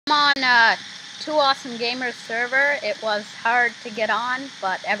Twoawesomegamers server. It was hard to get on,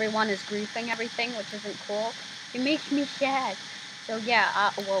 but everyone is griefing everything, which isn't cool. It makes me sad. So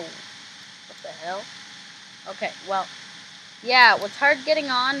yeah, whoa. What the hell? Okay, well, yeah, it was hard getting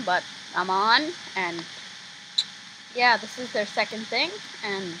on, but I'm on, and yeah, this is their second thing,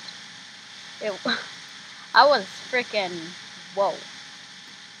 and it, I was freaking, whoa.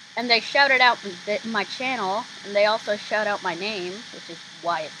 And they shouted out my channel, and they also shout out my name, which is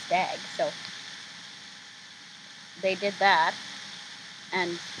Wyatt Stag, so they did that,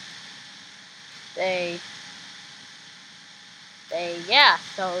 and yeah,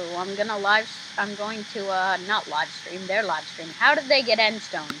 so I'm going to, not live stream, their live stream. How did they get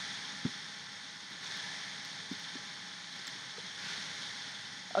endstone?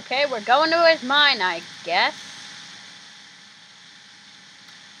 Okay, we're going to his mine, I guess.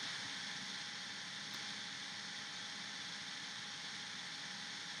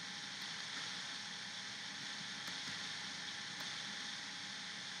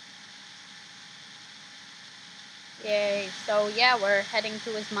 Yay, so yeah, we're heading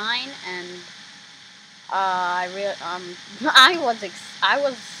to his mine, and I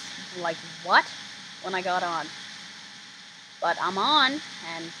was like, what? When I got on. But I'm on,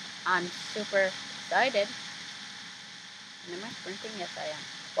 and I'm super excited. And am I sprinting? Yes, I am.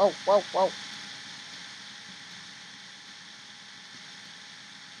 Whoa, whoa, whoa.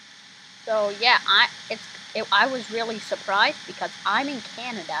 So yeah, I was really surprised because I'm in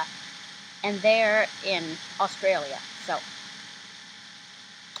Canada, and they're in Australia. So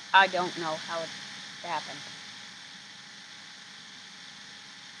I don't know how it happened.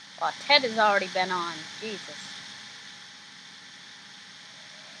 Well, Ted has already been on. Jesus.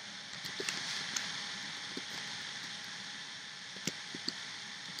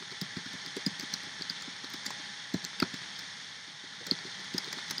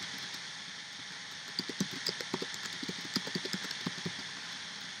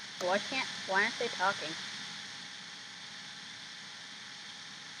 Why aren't they talking?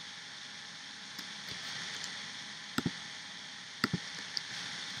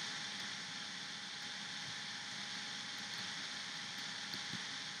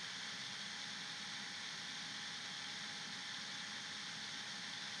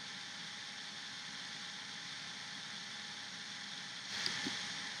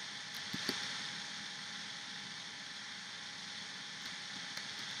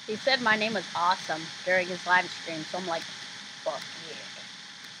 He said my name was awesome during his live stream, so I'm like, fuck yeah.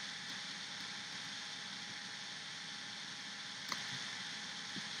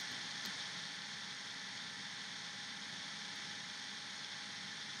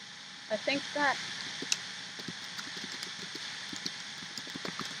 I think that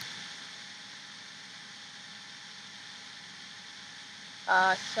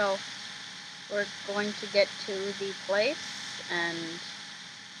so we're going to get to the place and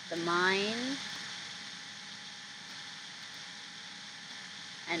the mine,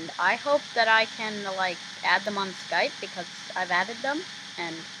 and I hope that I can like add them on Skype because I've added them,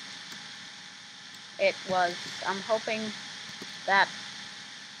 and I'm hoping that.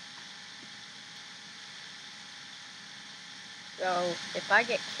 So if I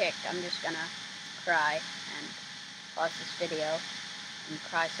get kicked, I'm just gonna cry and pause this video and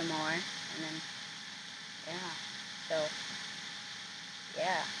cry some more, and then yeah, so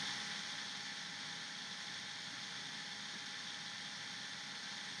yeah.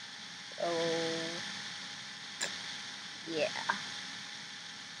 So yeah.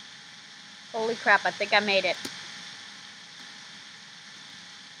 Holy crap, I think I made it.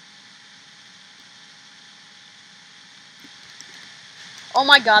 Oh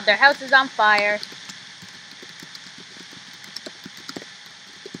my god, their house is on fire.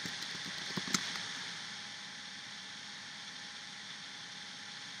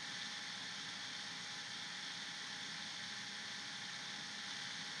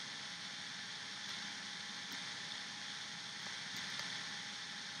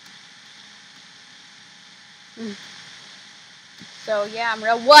 So yeah,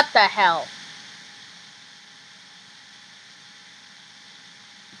 what the hell?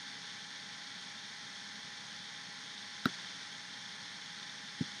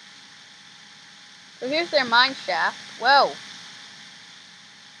 So here's their mine shaft. Whoa.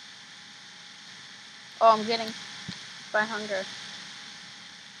 Oh, I'm getting by hunger.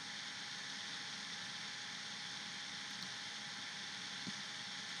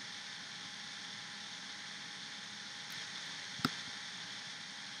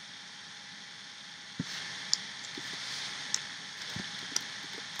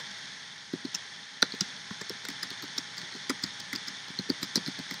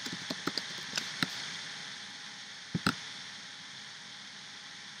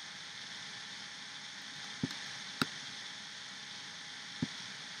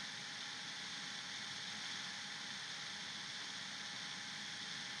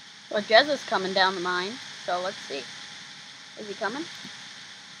 Well, Jez is coming down the mine, so let's see. Is he coming?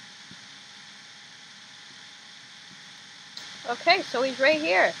 Okay, so he's right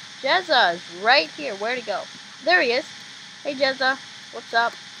here. Jezza is right here. Where'd he go? There he is. Hey, Jezza. What's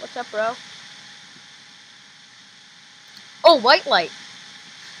up? What's up, bro? Oh, white light.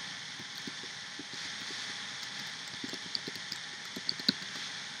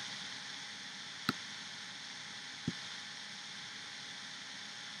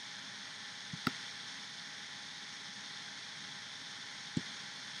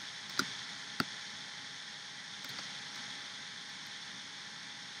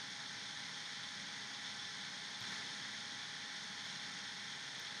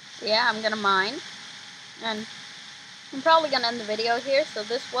 Yeah, I'm gonna mine. And I'm probably gonna end the video here. So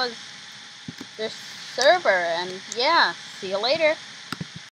this was this server. And yeah, see you later.